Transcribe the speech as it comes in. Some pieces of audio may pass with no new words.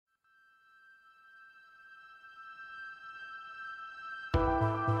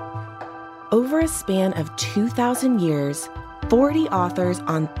Over a span of 2,000 years, 40 authors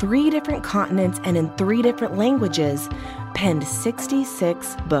on 3 different continents and in 3 different languages penned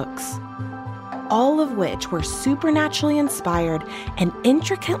 66 books, all of which were supernaturally inspired and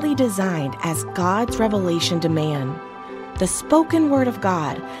intricately designed as God's revelation demand. The spoken word of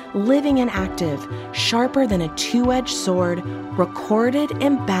God, living and active, sharper than a 2-edged sword, recorded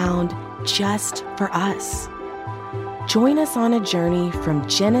and bound just for us. Join us on a journey from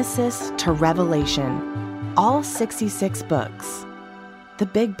Genesis to Revelation, all 66 books, the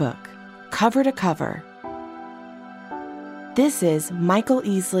big book, cover to cover. This is Michael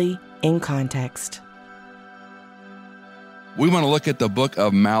Easley in Context. We want to look at the book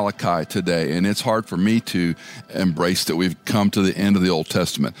of Malachi today, and it's hard for me to embrace that we've come to the end of the Old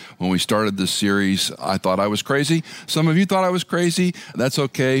Testament. When we started this series, I thought I was crazy. Some of you thought I was crazy. That's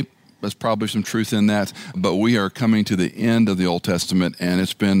okay. There's probably some truth in that, but we are coming to the end of the Old Testament, and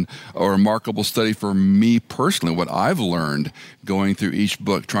it's been a remarkable study for me personally, what I've learned going through each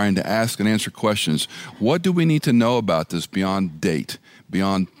book, trying to ask and answer questions. What do we need to know about this beyond date,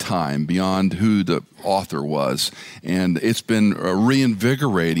 beyond time, beyond who the author was? And it's been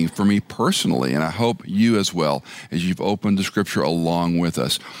reinvigorating for me personally, and I hope you as well, as you've opened the Scripture along with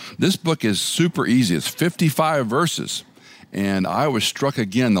us. This book is super easy. It's 55 verses. And I was struck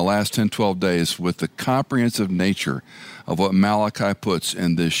again the last 10, 12 days with the comprehensive nature of what Malachi puts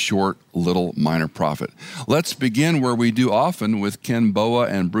in this short little minor prophet. Let's begin where we do often with Ken Boa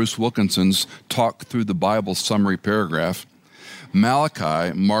and Bruce Wilkinson's Talk Through the Bible summary paragraph.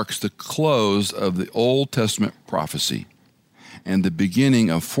 Malachi marks the close of the Old Testament prophecy and the beginning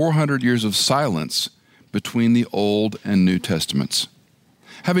of 400 years of silence between the Old and New Testaments.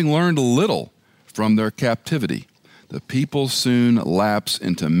 Having learned a little from their captivity, the people soon lapse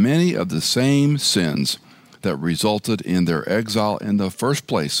into many of the same sins that resulted in their exile in the first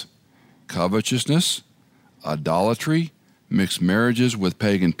place: covetousness, idolatry, mixed marriages with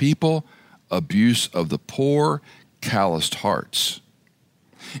pagan people, abuse of the poor, calloused hearts.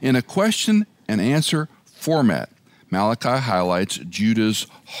 In a question and answer format, Malachi highlights Judah's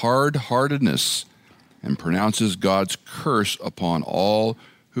hard-heartedness and pronounces God's curse upon all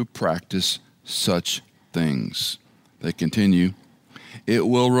who practice such things. They continue, "It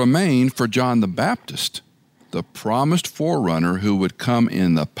will remain for John the Baptist, the promised forerunner who would come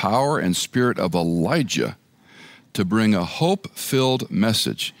in the power and spirit of Elijah, to bring a hope-filled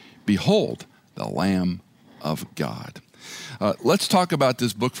message. Behold, the Lamb of God." Let's talk about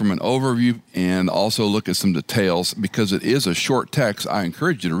this book from an overview and also look at some details, because it is a short text. I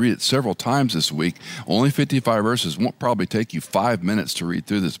encourage you to read it several times this week. Only 55 verses. Won't probably take you 5 minutes to read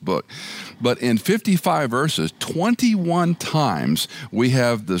through this book. But in 55 verses, 21 times we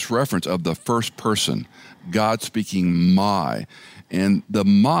have this reference of the first person, God speaking my. And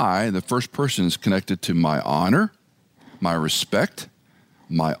the first person, is connected to my honor, my respect,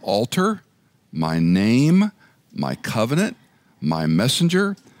 my altar, my name, my covenant, my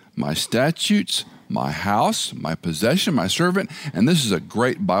messenger, my statutes, my house, my possession, my servant. And this is a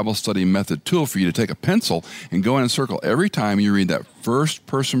great Bible study method tool for you to take a pencil and go in and circle every time you read that first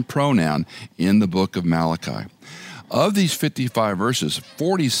person pronoun in the book of Malachi. Of these 55 verses,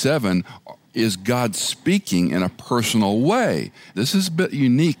 47 is God speaking in a personal way. This is a bit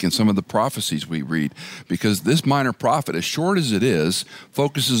unique in some of the prophecies we read, because this minor prophet, as short as it is,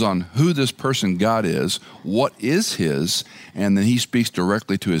 focuses on who this person God is, what is his, and then he speaks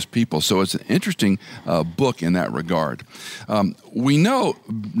directly to his people. So it's an interesting book in that regard. We know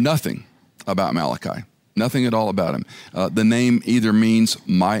nothing about Malachi. Nothing at all about him. The name either means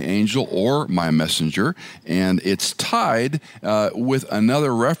my angel or my messenger, and it's tied with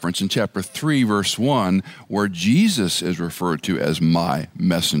another reference in chapter 3, verse 1, where Jesus is referred to as my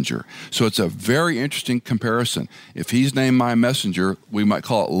messenger. So it's a very interesting comparison. If he's named my messenger, we might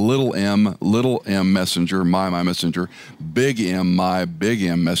call it little m messenger, my messenger, big M, my big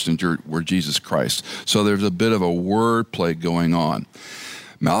M messenger, were Jesus Christ. So there's a bit of a word play going on.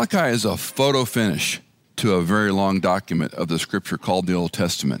 Malachi is a photo finish to a very long document of the Scripture called the Old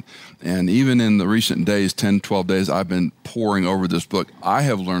Testament. And even in the recent days, 10, 12 days, I've been poring over this book. I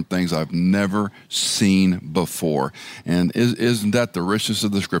have learned things I've never seen before. And isn't that the richness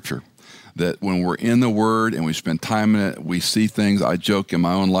of the Scripture? That when we're in the Word and we spend time in it, we see things. I joke in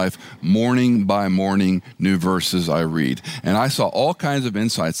my own life, morning by morning, new verses I read. And I saw all kinds of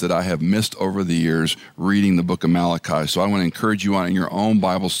insights that I have missed over the years reading the book of Malachi. So I want to encourage you on in your own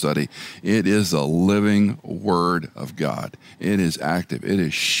Bible study. It is a living Word of God. It is active. It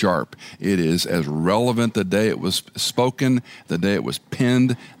is sharp. It is as relevant the day it was spoken, the day it was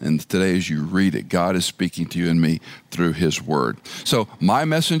penned, and today as you read it, God is speaking to you and me through His Word. So my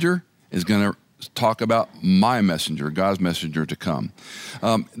messenger is going to talk about my messenger, God's messenger to come.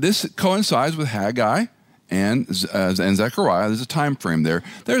 This coincides with Haggai and Zechariah. There's a time frame there.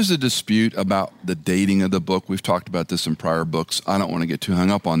 There's a dispute about the dating of the book. We've talked about this in prior books. I don't want to get too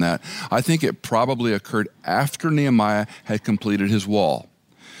hung up on that. I think it probably occurred after Nehemiah had completed his wall.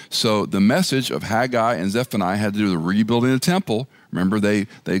 So the message of Haggai and Zephaniah had to do with the rebuilding the temple. Remember, they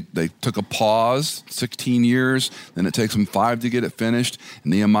took a pause, 16 years, then it takes them 5 to get it finished.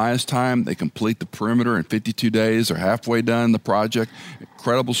 In Nehemiah's time, they complete the perimeter in 52 days. They're halfway done the project.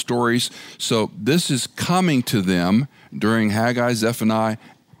 Incredible stories. So this is coming to them during Haggai, Zephaniah,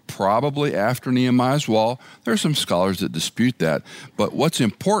 probably after Nehemiah's wall. There are some scholars that dispute that. But what's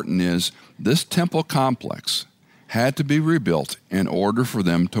important is this temple complex had to be rebuilt in order for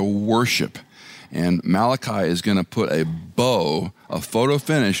them to worship. And Malachi is going to put a bow, a photo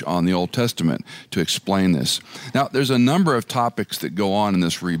finish on the Old Testament to explain this. Now, there's a number of topics that go on in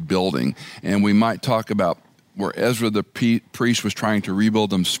this rebuilding, and we might talk about where Ezra the priest was trying to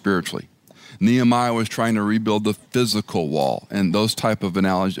rebuild them spiritually. Nehemiah was trying to rebuild the physical wall, and those type of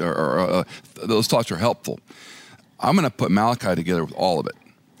analogies, those thoughts are helpful. I'm going to put Malachi together with all of it.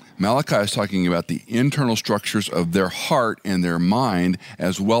 Malachi is talking about the internal structures of their heart and their mind,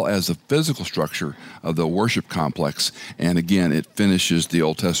 as well as the physical structure of the worship complex. And again, it finishes the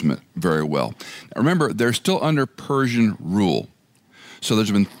Old Testament very well. Now, remember, they're still under Persian rule. So there's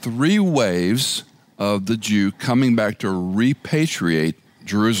been 3 waves of the Jew coming back to repatriate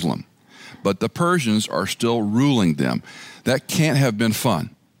Jerusalem. But the Persians are still ruling them. That can't have been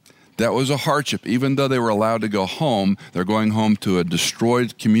fun. That was a hardship. Even though they were allowed to go home, they're going home to a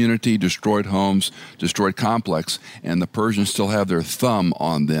destroyed community, destroyed homes, destroyed complex, and the Persians still have their thumb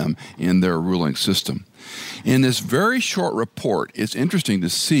on them in their ruling system. In this very short report, it's interesting to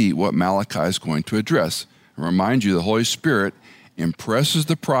see what Malachi is going to address. I remind you, the Holy Spirit impresses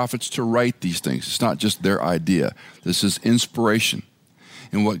the prophets to write these things. It's not just their idea. This is inspiration.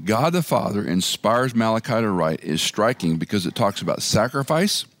 And what God the Father inspires Malachi to write is striking because it talks about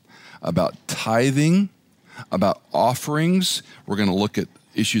sacrifice, about tithing, about offerings. We're going to look at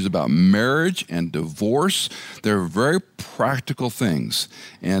issues about marriage and divorce. They're very practical things.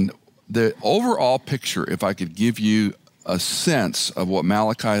 And the overall picture, if I could give you a sense of what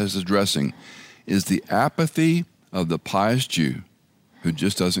Malachi is addressing, is the apathy of the pious Jew who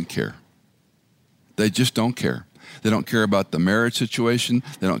just doesn't care. They just don't care. They don't care about the marriage situation.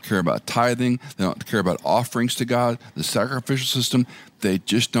 They don't care about tithing. They don't care about offerings to God, the sacrificial system. They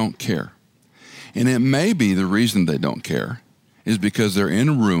just don't care. And it may be the reason they don't care is because they're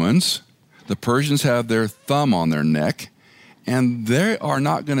in ruins. The Persians have their thumb on their neck, and they are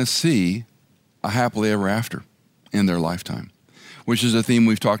not going to see a happily ever after in their lifetime, which is a theme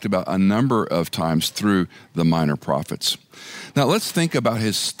we've talked about a number of times through the minor prophets. Now, let's think about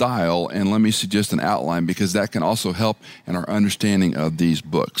his style, and let me suggest an outline because that can also help in our understanding of these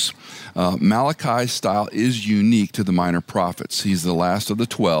books. Malachi's style is unique to the minor prophets. He's the last of the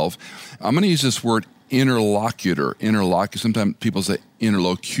 12. I'm going to use this word interlocutor. Sometimes people say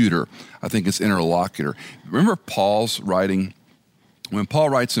interlocutor. I think it's interlocutor. Remember Paul's writing? When Paul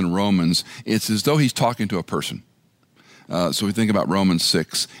writes in Romans, it's as though he's talking to a person. So we think about Romans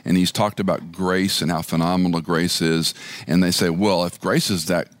 6, and he's talked about grace and how phenomenal grace is. And they say, well, if grace is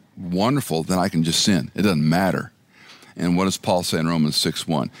that wonderful, then I can just sin. It doesn't matter. And what does Paul say in Romans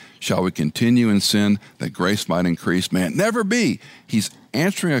 6:1? Shall we continue in sin that grace might increase? May it never be. He's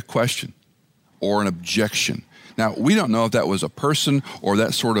answering a question or an objection. Now, we don't know if that was a person or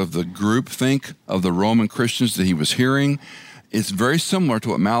that sort of the group think of the Roman Christians that he was hearing. It's very similar to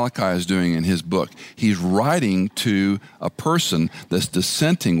what Malachi is doing in his book. He's writing to a person that's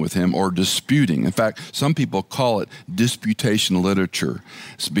dissenting with him or disputing. In fact, some people call it disputation literature.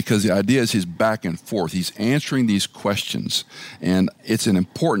 It's because the idea is he's back and forth. He's answering these questions, and it's an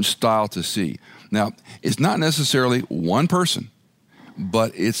important style to see. Now, it's not necessarily one person,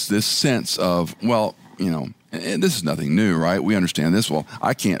 but it's this sense of, well, and this is nothing new, right? We understand this. Well,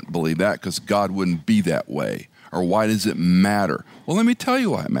 I can't believe that because God wouldn't be that way. Or why does it matter? Well, let me tell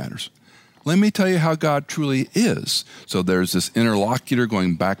you why it matters. Let me tell you how God truly is. So there's this interlocutor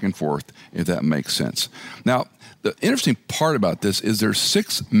going back and forth, if that makes sense. Now, the interesting part about this is there's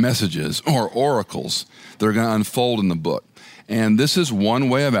 6 messages or oracles that are going to unfold in the book. And this is one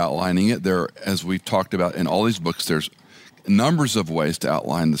way of outlining it. There, as we've talked about in all these books, there's numbers of ways to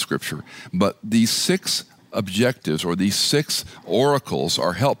outline the scripture. But these 6 objectives or these 6 oracles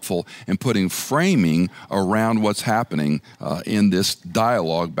are helpful in putting framing around what's happening in this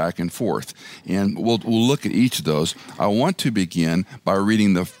dialogue back and forth. And we'll look at each of those. I want to begin by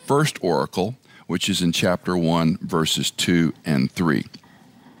reading the first oracle, which is in chapter 1, verses 2 and 3.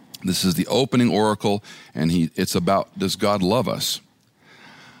 This is the opening oracle, and it's about, does God love us?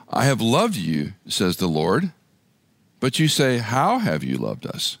 I have loved you, says the Lord, but you say, how have you loved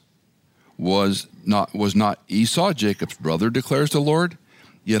us? Was not Esau Jacob's brother, declares the Lord?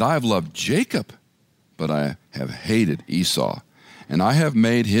 Yet I have loved Jacob, but I have hated Esau. And I have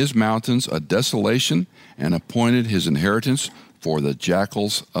made his mountains a desolation and appointed his inheritance for the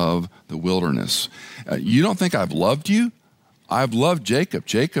jackals of the wilderness. You don't think I've loved you? I've loved Jacob.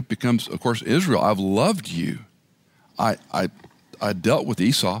 Jacob becomes, of course, Israel. I've loved you. I dealt with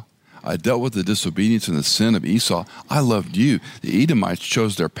Esau. I dealt with the disobedience and the sin of Esau. I loved you. The Edomites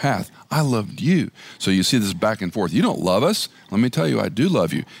chose their path. I loved you. So you see this back and forth. You don't love us. Let me tell you, I do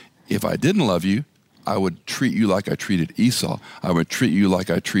love you. If I didn't love you, I would treat you like I treated Esau. I would treat you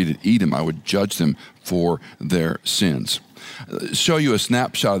like I treated Edom. I would judge them for their sins. Show you a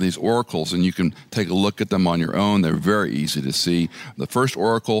snapshot of these oracles, and you can take a look at them on your own. They're very easy to see. The first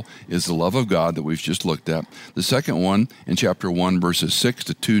oracle is the love of God that we've just looked at. The second one, in chapter 1, verses 6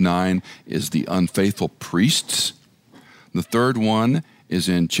 to 2:9, is the unfaithful priests. The third one is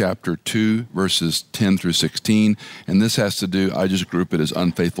in chapter 2, verses 10 through 16, and this has to do, I just group it as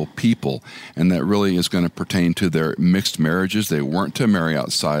unfaithful people, and that really is going to pertain to their mixed marriages. They weren't to marry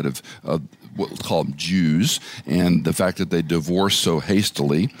outside of what's called Jews, and the fact that they divorced so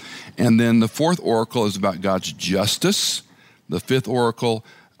hastily. And then the fourth oracle is about God's justice. The fifth oracle,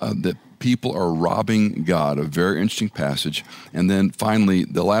 that people are robbing God, a very interesting passage. And then finally,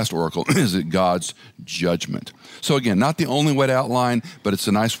 the last oracle is God's judgment. So again, not the only way to outline, but it's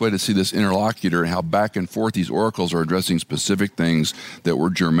a nice way to see this interlocutor and how back and forth these oracles are addressing specific things that were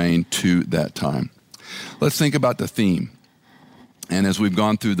germane to that time. Let's think about the theme. And as we've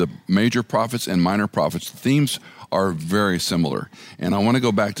gone through the major prophets and minor prophets, the themes are very similar. And I want to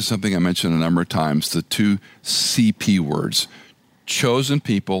go back to something I mentioned a number of times, the two CP words, chosen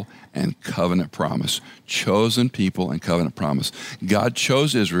people and covenant promise. Chosen people and covenant promise. God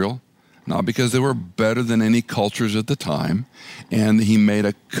chose Israel, not because they were better than any cultures at the time, and he made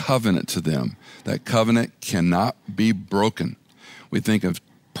a covenant to them. That covenant cannot be broken. We think of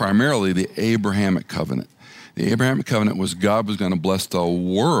primarily the Abrahamic covenant. The Abrahamic covenant was God was going to bless the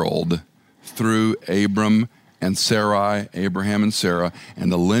world through Abram and Sarai, Abraham and Sarah, and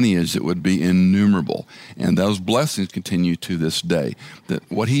the lineage that would be innumerable. And those blessings continue to this day. That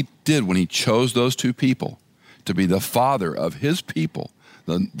what he did when he chose those two people to be the father of his people,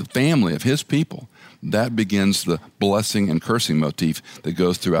 the family of his people, that begins the blessing and cursing motif that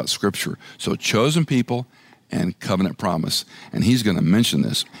goes throughout Scripture. So chosen people and covenant promise. And he's going to mention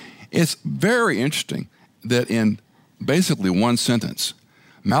this. It's very interesting that in basically one sentence,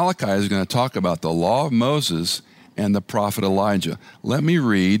 Malachi is going to talk about the law of Moses and the prophet Elijah. Let me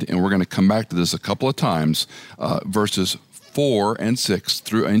read, and we're going to come back to this a couple of times, verses 4 and 6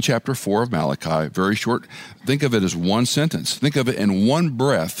 through in chapter 4 of Malachi. Very short. Think of it as one sentence. Think of it in one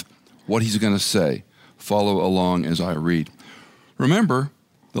breath, what he's going to say. Follow along as I read. Remember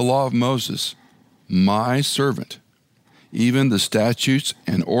the law of Moses, my servant, even the statutes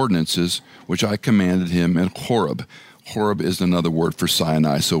and ordinances which I commanded him at Horeb. Horeb is another word for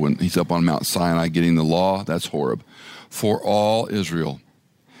Sinai. So when he's up on Mount Sinai getting the law, that's Horeb. For all Israel.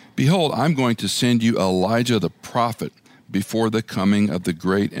 Behold, I'm going to send you Elijah the prophet before the coming of the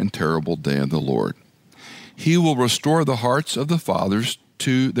great and terrible day of the Lord. He will restore the hearts of the fathers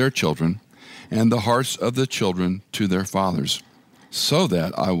to their children, and the hearts of the children to their fathers, so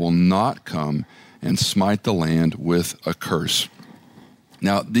that I will not come and smite the land with a curse.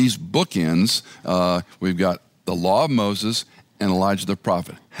 Now, these bookends, we've got the law of Moses and Elijah the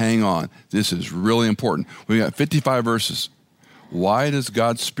prophet. Hang on. This is really important. We've got 55 verses. Why does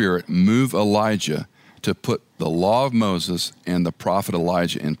God's Spirit move Elijah to put the law of Moses and the prophet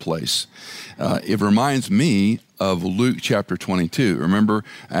Elijah in place? It reminds me of Luke chapter 22. Remember,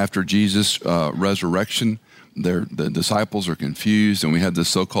 after Jesus' resurrection, the disciples are confused, and we had this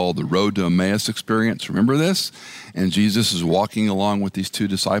so-called the road to Emmaus experience. Remember this? And Jesus is walking along with these two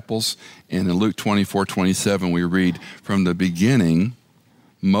disciples, and in Luke 24:27 we read, from the beginning,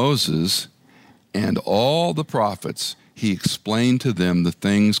 Moses and all the prophets, he explained to them the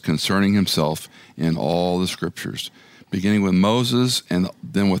things concerning himself in all the scriptures, beginning with Moses and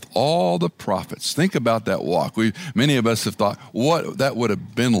then with all the prophets. Think about that walk. Many of us have thought what that would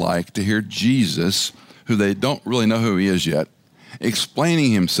have been like to hear Jesus, who they don't really know who he is yet,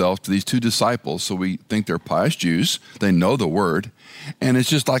 explaining himself to these two disciples. So we think they're pious Jews. They know the word. And it's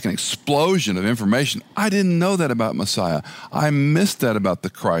just like an explosion of information. I didn't know that about Messiah. I missed that about the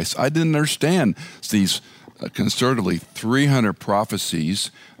Christ. I didn't understand these conservatively 300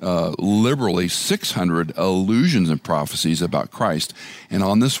 prophecies, liberally 600 allusions and prophecies about Christ. And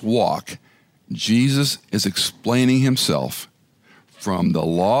on this walk, Jesus is explaining himself from the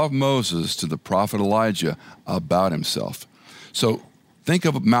law of Moses to the prophet Elijah about himself. So think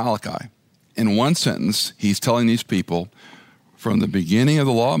of Malachi. In one sentence, he's telling these people from the beginning of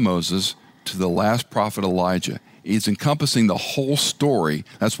the law of Moses to the last prophet Elijah. He's encompassing the whole story.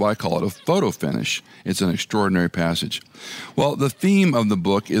 That's why I call it a photo finish. It's an extraordinary passage. Well, the theme of the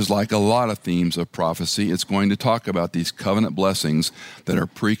book is like a lot of themes of prophecy. It's going to talk about these covenant blessings that are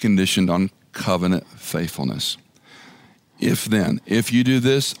preconditioned on covenant faithfulness. If you do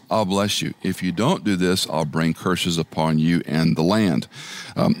this, I'll bless you. If you don't do this, I'll bring curses upon you and the land.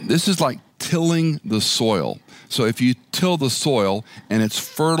 This is like tilling the soil. So if you till the soil and it's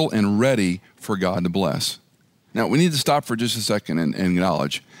fertile and ready for God to bless. Now, we need to stop for just a second and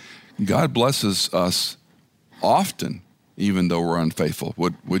acknowledge God blesses us often, even though we're unfaithful.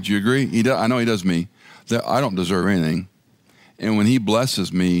 Would you agree? I know he does me. I don't deserve anything. And when he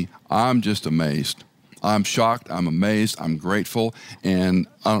blesses me, I'm just amazed. I'm shocked. I'm amazed. I'm grateful. And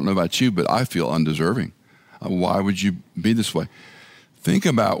I don't know about you, but I feel undeserving. Why would you be this way? Think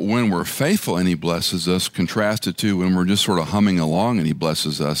about when we're faithful and he blesses us, contrasted to when we're just sort of humming along and he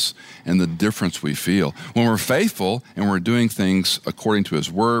blesses us, and the difference we feel. When we're faithful and we're doing things according to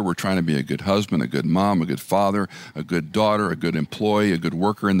his word, we're trying to be a good husband, a good mom, a good father, a good daughter, a good employee, a good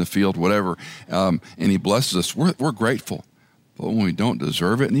worker in the field, whatever, and he blesses us, we're grateful. But when we don't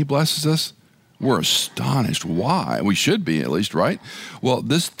deserve it and he blesses us, we're astonished. Why? We should be, at least, right? Well,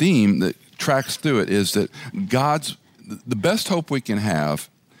 this theme that tracks through it is that the best hope we can have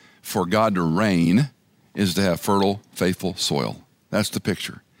for God to reign is to have fertile, faithful soil. That's the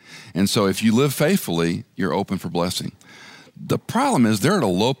picture. And so if you live faithfully, you're open for blessing. The problem is they're at a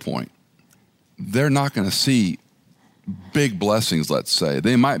low point. They're not going to see big blessings, let's say.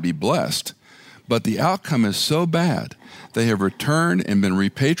 They might be blessed, but the outcome is so bad. They have returned and been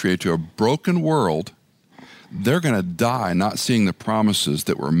repatriated to a broken world. They're going to die not seeing the promises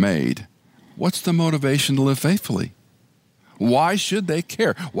that were made. What's the motivation to live faithfully? Why should they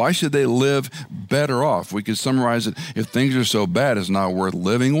care? Why should they live better off? We could summarize it, if things are so bad, it's not worth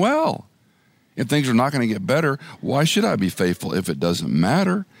living well. If things are not going to get better, why should I be faithful if it doesn't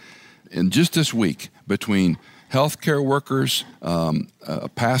matter? And just this week, between healthcare workers, a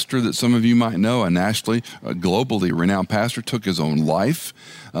pastor that some of you might know, a nationally, globally renowned pastor, took his own life.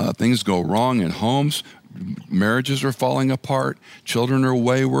 Things go wrong in homes. Marriages are falling apart. Children are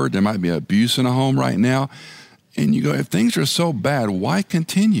wayward. There might be abuse in a home right now. And you go, if things are so bad, why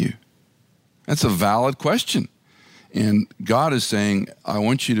continue? That's a valid question. And God is saying, I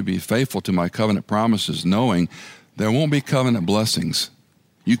want you to be faithful to my covenant promises, knowing there won't be covenant blessings.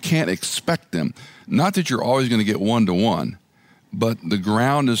 You can't expect them. Not that you're always going to get one-to-one, but the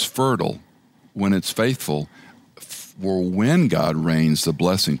ground is fertile when it's faithful for when God reigns, the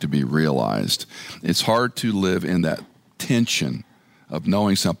blessing to be realized. It's hard to live in that tension of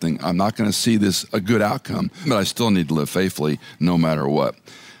knowing something. I'm not going to see this a good outcome, but I still need to live faithfully no matter what.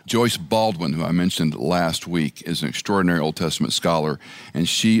 Joyce Baldwin, who I mentioned last week, is an extraordinary Old Testament scholar, and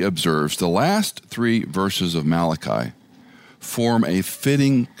she observes the last 3 verses of Malachi form a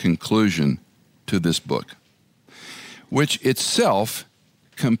fitting conclusion to this book, which itself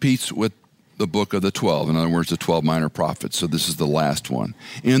competes with the book of the 12, in other words, the 12 minor prophets. So this is the last one.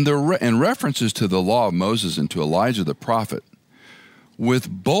 In references to the law of Moses and to Elijah the prophet, with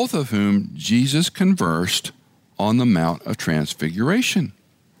both of whom Jesus conversed on the Mount of Transfiguration.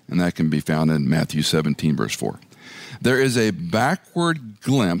 And that can be found in Matthew 17, verse 4. There is a backward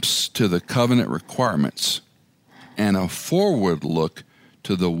glimpse to the covenant requirements and a forward look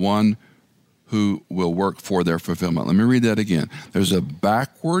to the one who will work for their fulfillment. Let me read that again. There's a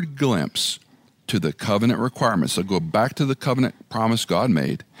backward glimpse to the covenant requirements. So go back to the covenant promise God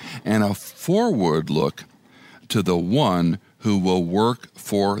made, and a forward look to the one who will work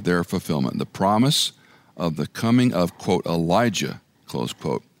for their fulfillment. The promise of the coming of, quote, Elijah, close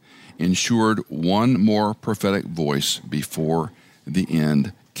quote, ensured one more prophetic voice before the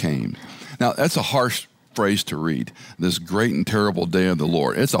end came. Now, that's a harsh phrase to read, this great and terrible day of the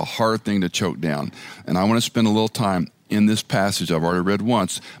Lord. It's a hard thing to choke down. And I want to spend a little time in this passage I've already read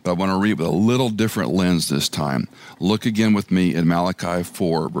once, but I want to read with a little different lens this time. Look again with me at Malachi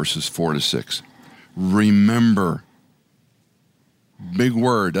 4, verses 4 to 6. Remember. Big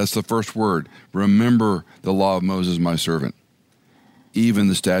word, that's the first word. Remember the law of Moses, my servant, even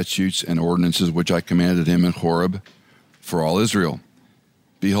the statutes and ordinances which I commanded him in Horeb for all Israel.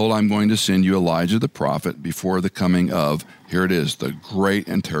 Behold, I'm going to send you Elijah the prophet before the coming of, here it is, the great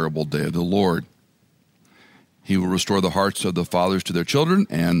and terrible day of the Lord. He will restore the hearts of the fathers to their children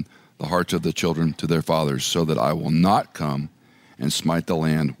and the hearts of the children to their fathers, so that I will not come and smite the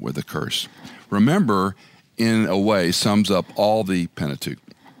land with a curse. Remember, in a way, sums up all the Pentateuch.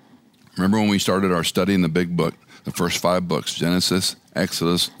 Remember when we started our study in the big book, the first 5 books, Genesis,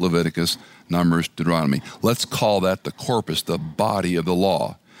 Exodus, Leviticus, Numbers, Deuteronomy. Let's call that the corpus, the body of the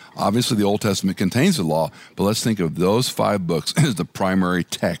law. Obviously, the Old Testament contains the law, but let's think of those 5 books as the primary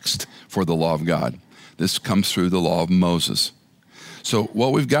text for the law of God. This comes through the law of Moses. So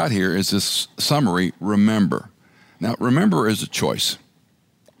what we've got here is this summary, remember. Now, remember is a choice.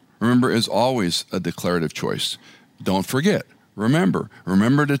 Remember is always a declarative choice. Don't forget. Remember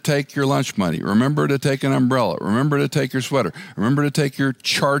to take your lunch money. Remember to take an umbrella. Remember to take your sweater. Remember to take your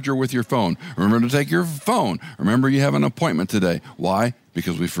charger with your phone. Remember to take your phone. Remember you have an appointment today. Why?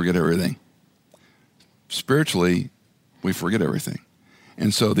 Because we forget everything. Spiritually, we forget everything.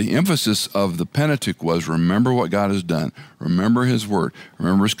 And so the emphasis of the Pentateuch was remember what God has done. Remember his word.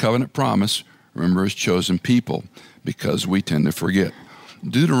 Remember his covenant promise. Remember his chosen people, because we tend to forget.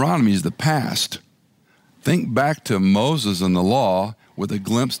 Deuteronomy is the past. Think back to Moses and the law with a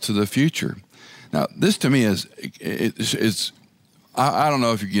glimpse to the future. Now, this to me is I don't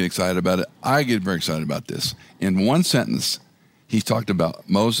know if you get excited about it. I get very excited about this. In one sentence, he talked about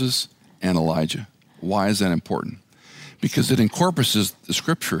Moses and Elijah. Why is that important? Because it encompasses the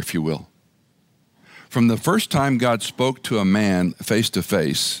scripture, if you will. From the first time God spoke to a man face to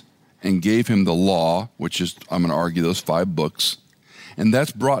face and gave him the law, which is, I'm going to argue, those 5 books, and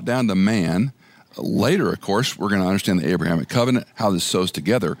that's brought down to man. Later, of course, we're going to understand the Abrahamic covenant, how this sews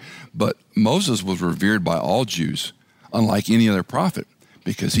together. But Moses was revered by all Jews, unlike any other prophet,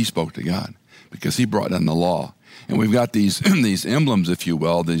 because he spoke to God, because he brought down the law. And we've got these these emblems, if you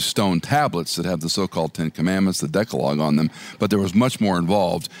will, these stone tablets that have the so-called 10 Commandments, the Decalogue on them. But there was much more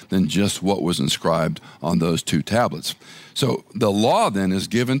involved than just what was inscribed on those 2 tablets. So the law then is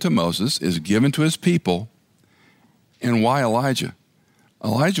given to Moses, is given to his people. And why Elijah?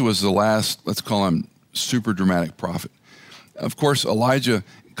 Elijah was the last, let's call him, super dramatic prophet. Of course, Elijah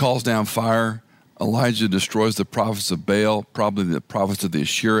calls down fire. Elijah destroys the prophets of Baal, probably the prophets of the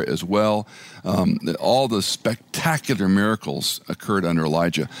Asherah as well. All the spectacular miracles occurred under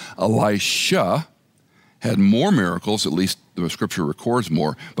Elijah. Elisha had more miracles, at least the scripture records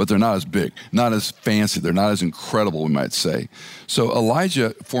more, but they're not as big, not as fancy. They're not as incredible, we might say. So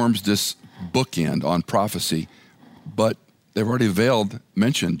Elijah forms this bookend on prophecy, but they've already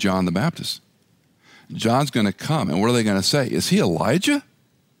mentioned John the Baptist. John's going to come, and what are they going to say? Is he Elijah?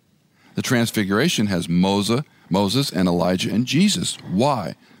 The Transfiguration has Moses and Elijah and Jesus.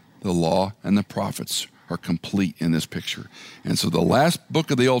 Why? The law and the prophets are complete in this picture. And so the last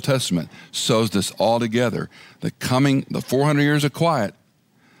book of the Old Testament sews this all together. The 400 years of quiet,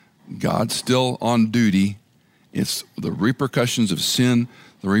 God's still on duty. It's the repercussions of sin,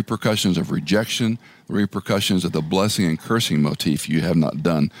 the repercussions of rejection, the repercussions of the blessing and cursing motif. You have not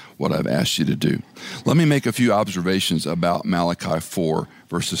done what I've asked you to do. Let me make a few observations about Malachi 4,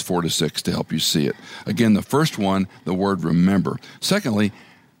 verses 4 to 6 to help you see it. Again, the first one, the word remember. Secondly,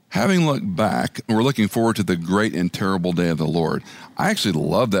 having looked back, we're looking forward to the great and terrible day of the Lord. I actually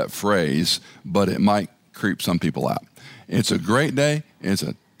love that phrase, but it might creep some people out. It's a great day. It's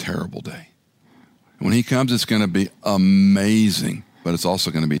a terrible day. When he comes, it's going to be amazing, but it's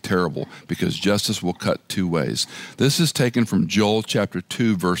also going to be terrible because justice will cut 2 ways. This is taken from Joel chapter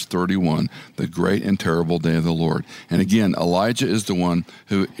 2, verse 31, the great and terrible day of the Lord. And again, Elijah is the one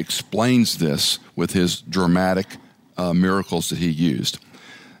who explains this with his dramatic miracles that he used.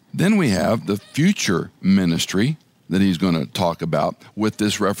 Then we have the future ministry that he's going to talk about with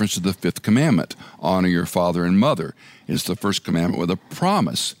this reference to the 5th commandment, honor your father and mother. It's the first commandment with a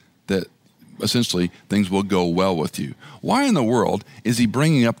promise that essentially things will go well with you. Why in the world is he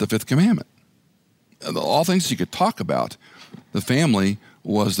bringing up the 5th commandment? All things he could talk about. The family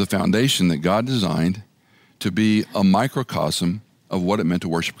was the foundation that God designed to be a microcosm of what it meant to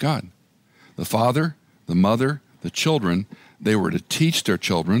worship God. The father, the mother, the children, they were to teach their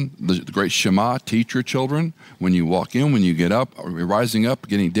children, the great Shema, teach your children when you walk in, when you get up, or rising up,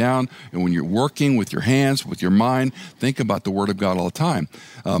 getting down, and when you're working with your hands, with your mind, think about the Word of God all the time.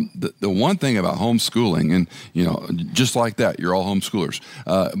 The one thing about homeschooling, and just like that, you're all homeschoolers,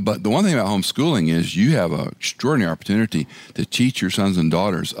 but the one thing about homeschooling is you have an extraordinary opportunity to teach your sons and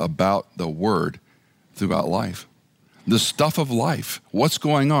daughters about the Word throughout life. The stuff of life. What's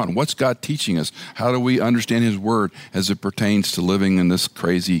going on? What's God teaching us? How do we understand his word as it pertains to living in this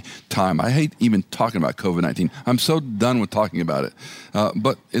crazy time? I hate even talking about COVID-19. I'm so done with talking about it.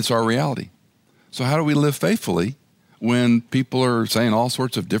 But it's our reality. So how do we live faithfully when people are saying all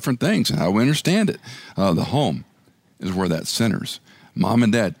sorts of different things and how we understand it. The home is where that centers. Mom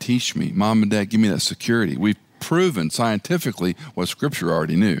and Dad teach me. Mom and Dad give me that security. We've proven scientifically what Scripture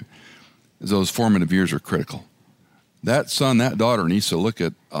already knew, is those formative years are critical. That son, that daughter needs to look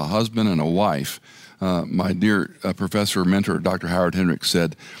at a husband and a wife. My dear professor, mentor, Dr. Howard Hendricks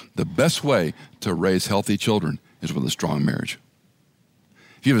said, the best way to raise healthy children is with a strong marriage.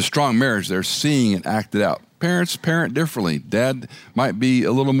 If you have a strong marriage, they're seeing it acted out. Parents parent differently. Dad might be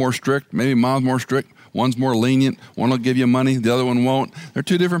a little more strict. Maybe mom's more strict. One's more lenient. One will give you money. The other one won't. They're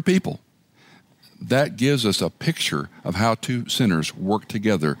two different people. That gives us a picture of how two sinners work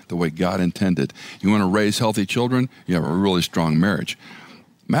together the way God intended. You want to raise healthy children? You have a really strong marriage.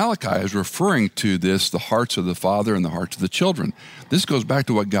 Malachi is referring to this, the hearts of the father and the hearts of the children. This goes back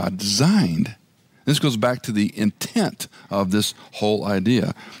to what God designed. This goes back to the intent of this whole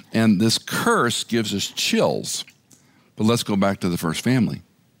idea. And this curse gives us chills. But let's go back to the first family.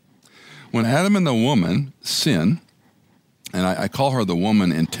 When Adam and the woman sin, and I call her the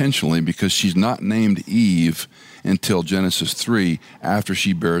woman intentionally because she's not named Eve until Genesis 3 after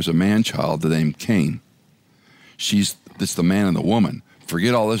she bears a man-child named Cain. It's the man and the woman.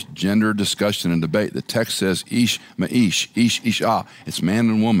 Forget all this gender discussion and debate. The text says ish, ma'ish, ish, isha. It's man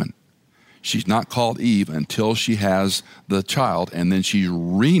and woman. She's not called Eve until she has the child, and then she's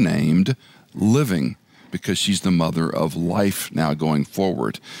renamed living because she's the mother of life now going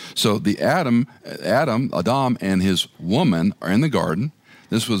forward. So the Adam, and his woman are in the garden.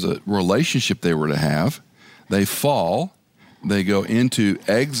 This was a relationship they were to have. They fall. They go into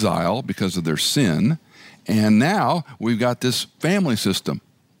exile because of their sin. And now we've got this family system.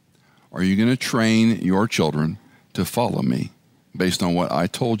 Are you going to train your children to follow me based on what I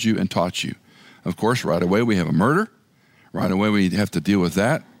told you and taught you? Of course, right away we have a murder. Right away we have to deal with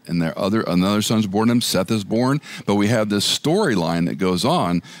that. And another son's born to him, Seth is born. But we have this storyline that goes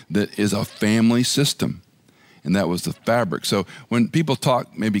on that is a family system. And that was the fabric. So when people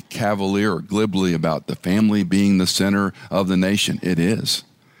talk maybe cavalier or glibly about the family being the center of the nation, it is.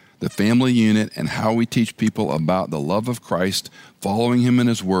 The family unit and how we teach people about the love of Christ, following him in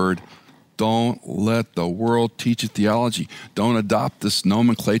his word. Don't let the world teach you theology. Don't adopt this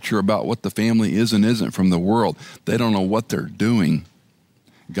nomenclature about what the family is and isn't from the world. They don't know what they're doing.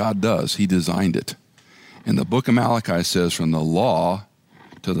 God does. He designed it. And the book of Malachi says from the law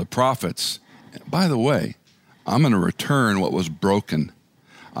to the prophets, by the way, I'm going to return what was broken.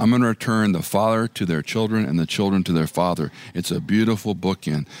 I'm going to return the father to their children and the children to their father. It's a beautiful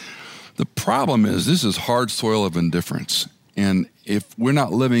bookend. The problem is this is hard soil of indifference. And if we're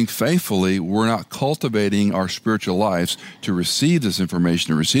not living faithfully, we're not cultivating our spiritual lives to receive this information,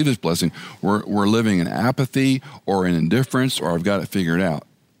 to receive this blessing. We're living in apathy or in indifference, or I've got it figured out.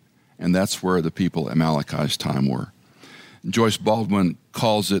 And that's where the people at Malachi's time were. Joyce Baldwin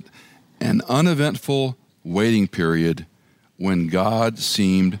calls it an uneventful waiting period when God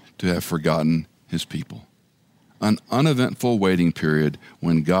seemed to have forgotten his people. An uneventful waiting period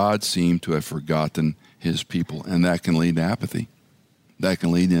when God seemed to have forgotten his people. And that can lead to apathy. That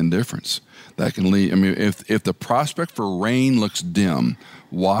can lead to indifference. That can lead, if the prospect for rain looks dim,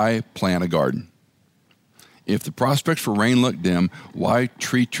 why plant a garden? If the prospects for rain look dim, why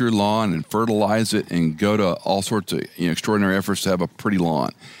treat your lawn and fertilize it and go to all sorts of extraordinary efforts to have a pretty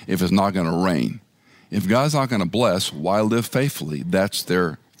lawn if it's not going to rain? If God's not going to bless, why live faithfully? That's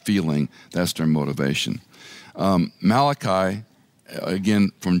their feeling. That's their motivation. Malachi,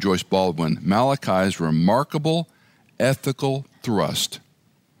 again from Joyce Baldwin, Malachi's remarkable ethical thrust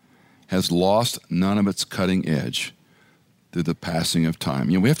has lost none of its cutting edge through the passing of time.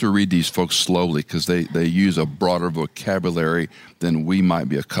 We have to read these folks slowly because they use a broader vocabulary than we might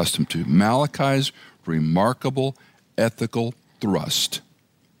be accustomed to. Malachi's remarkable ethical thrust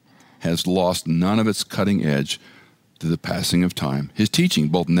has lost none of its cutting edge through the passing of time. His teaching,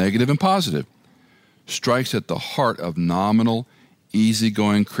 both negative and positive, strikes at the heart of nominal,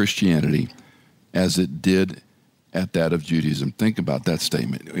 easygoing Christianity as it did at that of Judaism. Think about that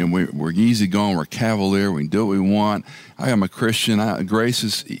statement. And we're easygoing, we're cavalier, we can do what we want. I'm a Christian. Grace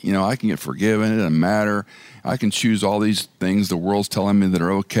is, I can get forgiven. It doesn't matter. I can choose all these things the world's telling me that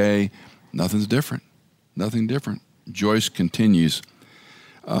are okay. Nothing's different. Nothing different. Joyce continues,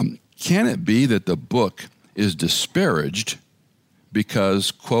 can it be that the book is disparaged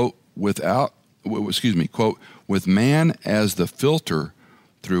because, quote, with man as the filter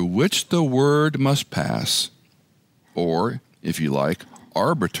through which the word must pass, or, if you like,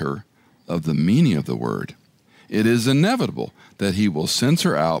 arbiter of the meaning of the word, it is inevitable that he will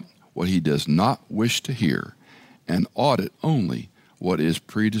censor out what he does not wish to hear and audit only what is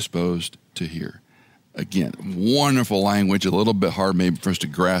predisposed to hear. Again, wonderful language, a little bit hard maybe for us to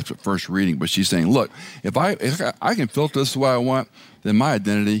grasp at first reading, but she's saying, look, if I can filter this the way I want, then my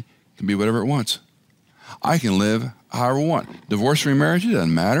identity can be whatever it wants. I can live however I want. Divorce, remarriage, it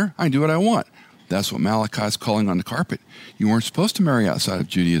doesn't matter. I can do what I want. That's what Malachi is calling on the carpet. You weren't supposed to marry outside of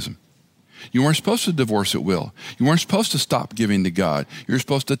Judaism. You weren't supposed to divorce at will. You weren't supposed to stop giving to God. You were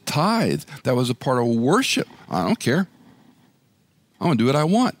supposed to tithe. That was a part of worship. I don't care. I'm going to do what I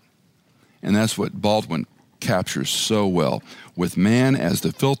want. And that's what Baldwin captures so well. With man as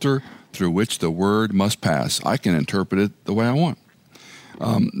the filter through which the word must pass, I can interpret it the way I want.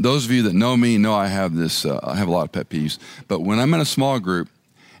 Those of you that know me know I have this. I have a lot of pet peeves. But when I'm in a small group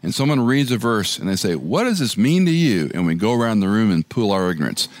and someone reads a verse and they say, "What does this mean to you?" and we go around the room and pool our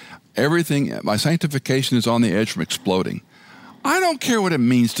ignorance, everything, my sanctification is on the edge from exploding. I don't care what it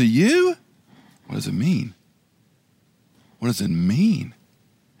means to you. What does it mean? What does it mean?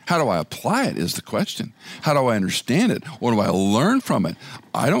 How do I apply it is the question. How do I understand it? What do I learn from it?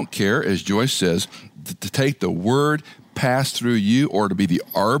 I don't care, as Joyce says, to take the word pass through you or to be the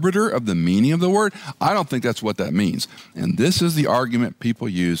arbiter of the meaning of the word. I don't think that's what that means. And this is the argument people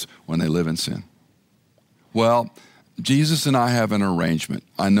use when they live in sin. Well, Jesus and I have an arrangement.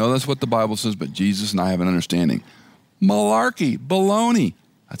 I know that's what the Bible says, but Jesus and I have an understanding. Malarkey, baloney.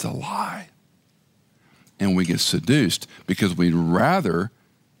 That's a lie. And we get seduced because we'd rather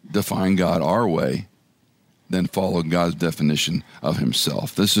define God our way than follow God's definition of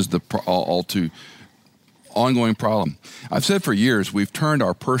himself. This is the all too ongoing problem. I've said for years, we've turned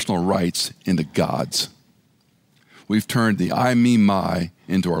our personal rights into gods. We've turned the I, me, my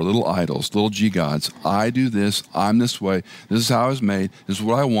into our little idols, little g gods. I do this. I'm this way. This is how I was made. This is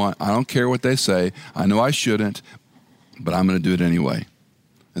what I want. I don't care what they say. I know I shouldn't, but I'm going to do it anyway.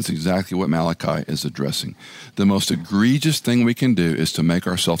 That's exactly what Malachi is addressing. The most egregious thing we can do is to make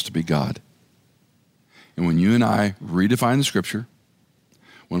ourselves to be God. And when you and I redefine the scripture,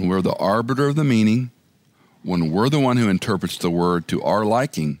 when we're the arbiter of the meaning, when we're the one who interprets the word to our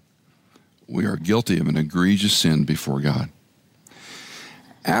liking, we are guilty of an egregious sin before God.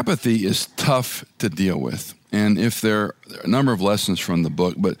 Apathy is tough to deal with. And if there are a number of lessons from the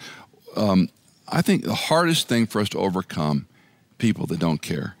book, but I think the hardest thing for us to overcome people that don't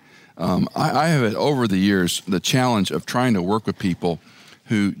care. I have had over the years the challenge of trying to work with people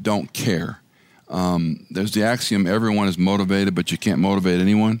who don't care. There's the axiom, everyone is motivated, but you can't motivate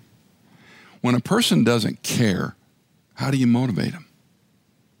anyone. When a person doesn't care, how do you motivate them?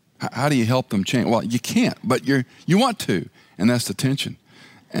 How do you help them change? Well, you can't, but you want to, and that's the tension.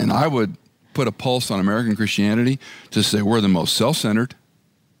 And I would put a pulse on American Christianity to say we're the most self-centered,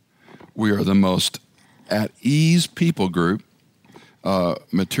 we are the most at ease people group.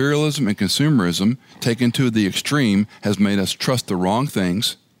 Materialism and consumerism taken to the extreme has made us trust the wrong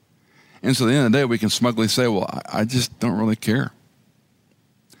things. And so at the end of the day, we can smugly say, well, I just don't really care.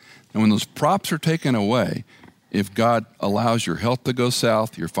 And when those props are taken away, if God allows your health to go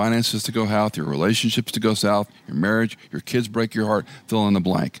south, your finances to go south, your relationships to go south, your marriage, your kids break your heart, fill in the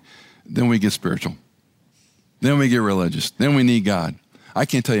blank, then we get spiritual. Then we get religious. Then we need God. I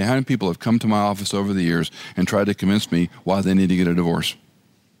can't tell you how many people have come to my office over the years and tried to convince me why they need to get a divorce.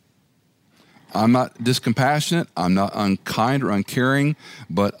 I'm not discompassionate, I'm not unkind or uncaring,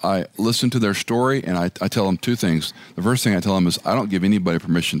 but I listen to their story and I tell them two things. The first thing I tell them is I don't give anybody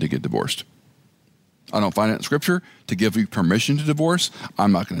permission to get divorced. I don't find it in Scripture to give you permission to divorce.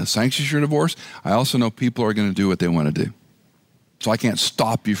 I'm not going to sanction your divorce. I also know people are going to do what they want to do. So I can't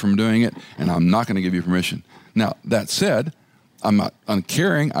stop you from doing it, and I'm not going to give you permission. Now, that said, I'm not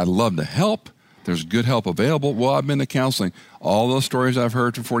uncaring. I'd love to help. There's good help available. Well, I've been to counseling. All those stories I've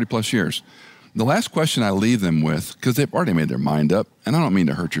heard for 40 plus years. The last question I leave them with, because they've already made their mind up, and I don't mean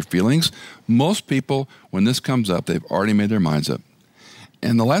to hurt your feelings. Most people, when this comes up, they've already made their minds up.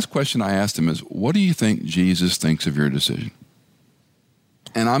 And the last question I asked them is, what do you think Jesus thinks of your decision?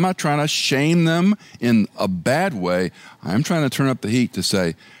 And I'm not trying to shame them in a bad way. I'm trying to turn up the heat to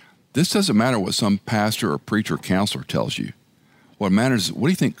say, this doesn't matter what some pastor or preacher or counselor tells you. What matters is, what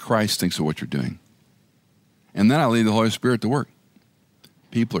do you think Christ thinks of what you're doing? And then I leave the Holy Spirit to work.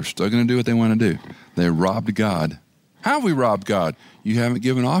 People are still going to do what they want to do. They robbed God. How have we robbed God? You haven't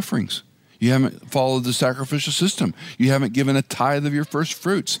given offerings. You haven't followed the sacrificial system. You haven't given a tithe of your first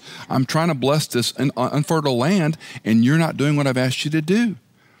fruits. I'm trying to bless this unfertile land, and you're not doing what I've asked you to do.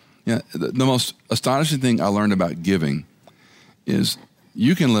 The most astonishing thing I learned about giving is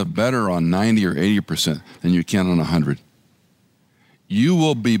you can live better on 90 or 80% than you can on 100. You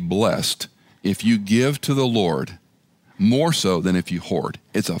will be blessed if you give to the Lord more so than if you hoard.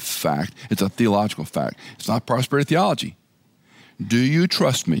 It's a fact. It's a theological fact. It's not prosperity theology. Do you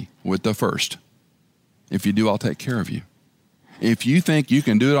trust me with the first? If you do, I'll take care of you. If you think you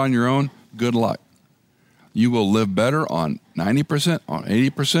can do it on your own, good luck. You will live better on 90%, on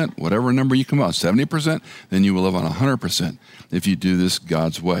 80%, whatever number you come out, 70%, than you will live on 100% if you do this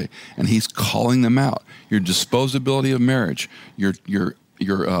God's way. And he's calling them out. Your disposability of marriage, your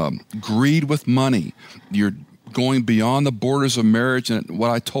greed with money, your going beyond the borders of marriage and what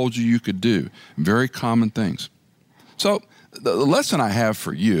I told you could do. Very common things. So the lesson I have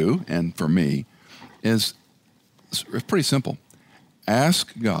for you and for me is pretty simple.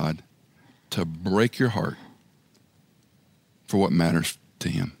 Ask God to break your heart for what matters to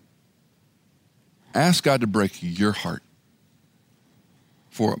him. Ask God to break your heart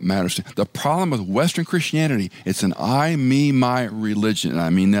for what matters to him. The problem with Western Christianity, it's an I, me, my religion. And I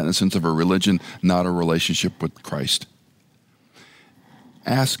mean that in the sense of a religion, not a relationship with Christ.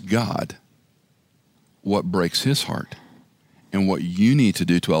 Ask God what breaks his heart and what you need to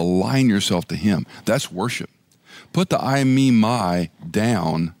do to align yourself to him. That's worship. Put the I, me, my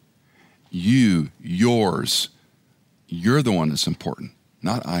down. You, yours. You're the one that's important,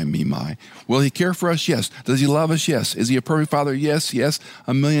 not I, me, my. Will he care for us? Yes. Does he love us? Yes. Is he a perfect father? Yes, yes.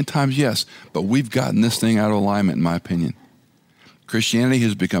 1,000,000 times yes. But we've gotten this thing out of alignment, in my opinion. Christianity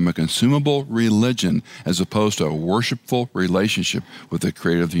has become a consumable religion as opposed to a worshipful relationship with the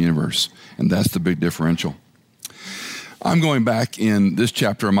creator of the universe. And that's the big differential. I'm going back in this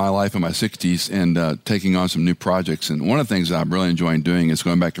chapter of my life in my 60s and taking on some new projects. And one of the things that I'm really enjoying doing is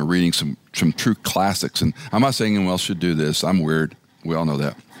going back and reading some true classics. And I'm not saying anyone else should do this. I'm weird. We all know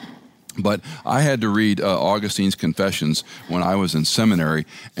that. But I had to read Augustine's Confessions when I was in seminary,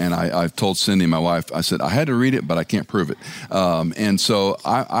 and I've told Cindy, my wife, I said, I had to read it, but I can't prove it. And so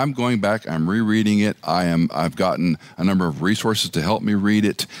I'm going back, I'm rereading it. I've gotten a number of resources to help me read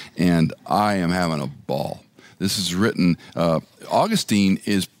it, and I am having a ball. This is written, Augustine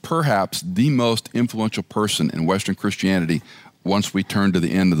is perhaps the most influential person in Western Christianity once we turn to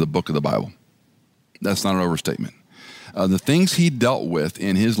the end of the book of the Bible. That's not an overstatement. The things he dealt with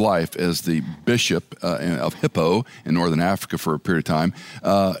in his life as the bishop of Hippo in northern Africa for a period of time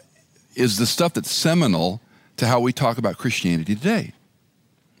is the stuff that's seminal to how we talk about Christianity today.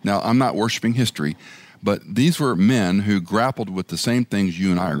 Now, I'm not worshiping history, but these were men who grappled with the same things you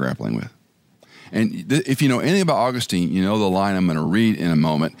and I are grappling with. And if you know anything about Augustine, you know the line I'm going to read in a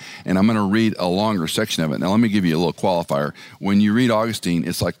moment, and I'm going to read a longer section of it. Now, let me give you a little qualifier. When you read Augustine,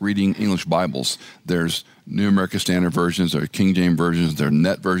 it's like reading English Bibles. There's New American Standard versions, there are King James versions, there are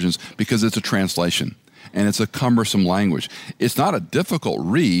net versions, because it's a translation, and it's a cumbersome language. It's not a difficult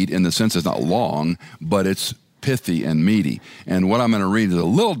read in the sense it's not long, but it's pithy and meaty. And what I'm going to read is a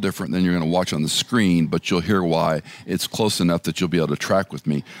little different than you're going to watch on the screen, but you'll hear why. It's close enough that you'll be able to track with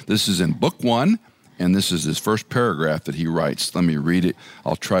me. This is in book 1, and this is his first paragraph that he writes. Let me read it.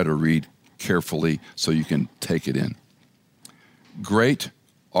 I'll try to read carefully so you can take it in. Great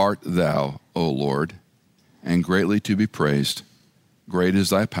art thou, O Lord, and greatly to be praised. Great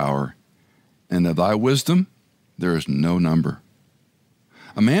is thy power, and of thy wisdom there is no number.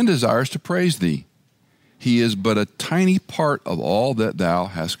 A man desires to praise thee. He is but a tiny part of all that thou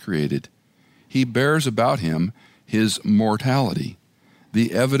hast created. He bears about him his mortality,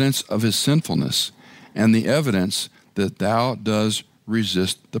 the evidence of his sinfulness, and the evidence that thou does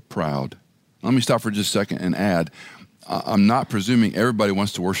resist the proud. Let me stop for just a second and add, I'm not presuming everybody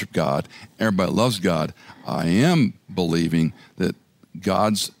wants to worship God. Everybody loves God. I am believing that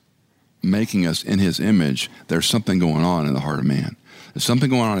God's making us in his image. There's something going on in the heart of man. There's something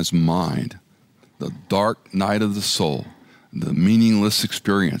going on in his mind. The dark night of the soul, the meaningless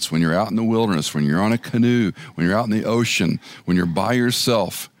experience when you're out in the wilderness, when you're on a canoe, when you're out in the ocean, when you're by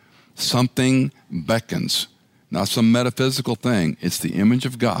yourself, something beckons, not some metaphysical thing. It's the image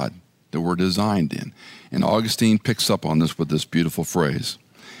of God that we're designed in. And Augustine picks up on this with this beautiful phrase.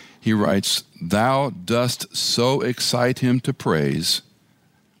 He writes, thou dost so excite him to praise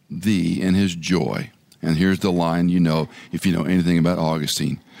thee in his joy. And here's the line you know if you know anything about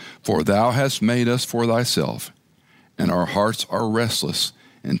Augustine. For thou hast made us for thyself, and our hearts are restless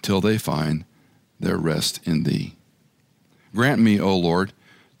until they find their rest in thee. Grant me, O Lord,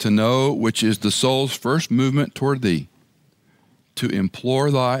 to know which is the soul's first movement toward thee, to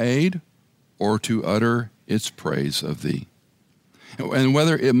implore thy aid or to utter its praise of thee, and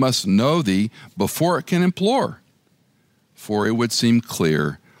whether it must know thee before it can implore. For it would seem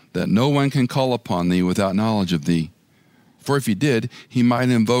clear that no one can call upon thee without knowledge of thee. For if he did, he might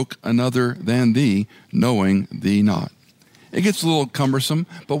invoke another than thee, knowing thee not. It gets a little cumbersome,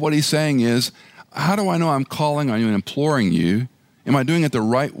 but what he's saying is, how do I know I'm calling on you and imploring you? Am I doing it the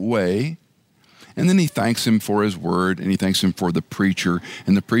right way? And then he thanks him for his word, and he thanks him for the preacher.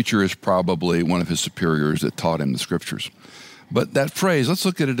 And the preacher is probably one of his superiors that taught him the scriptures. But that phrase, let's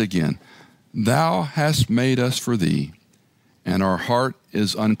look at it again. Thou hast made us for thee, and our heart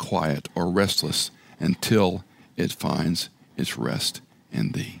is unquiet or restless until it finds its rest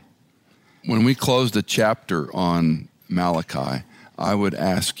in thee. When we close the chapter on Malachi, I would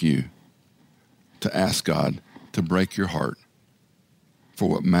ask you to ask God to break your heart for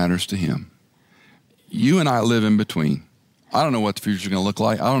what matters to him. You and I live in between. I don't know what the future is going to look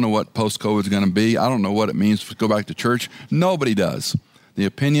like. I don't know what post-COVID is going to be. I don't know what it means to go back to church. Nobody does. The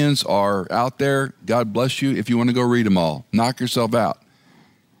opinions are out there. God bless you if you want to go read them all. Knock yourself out.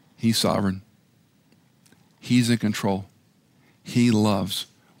 He's sovereign. He's in control. He loves.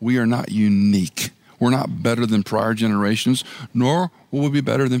 We are not unique. We're not better than prior generations, nor will we be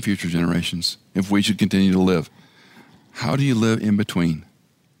better than future generations if we should continue to live. How do you live in between?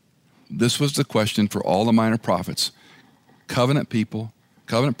 This was the question for all the minor prophets. Covenant people,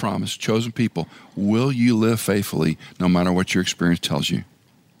 covenant promise, chosen people. Will you live faithfully no matter what your experience tells you?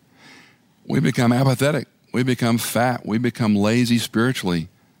 We become apathetic. We become fat. We become lazy spiritually.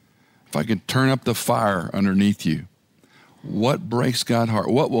 If I could turn up the fire underneath you, what breaks God's heart?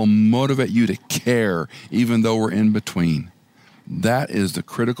 What will motivate you to care even though we're in between? That is the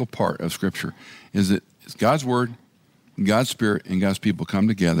critical part of Scripture, is that it's God's Word, God's Spirit, and God's people come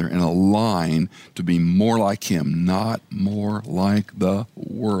together and align to be more like Him, not more like the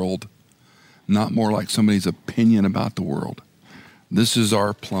world, not more like somebody's opinion about the world. This is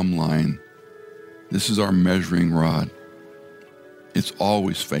our plumb line. This is our measuring rod. It's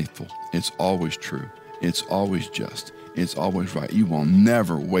always faithful. It's always true. It's always just. It's always right. You will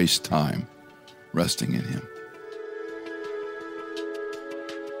never waste time resting in Him.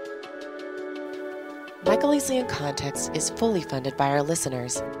 Michael Easley in Context is fully funded by our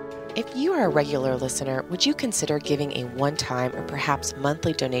listeners. If you are a regular listener, would you consider giving a one-time or perhaps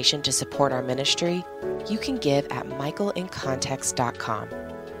monthly donation to support our ministry? You can give at michaelincontext.com.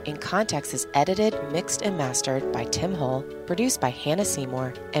 In Context is edited, mixed, and mastered by Tim Hull, produced by Hannah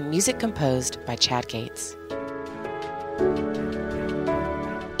Seymour, and music composed by Chad Gates.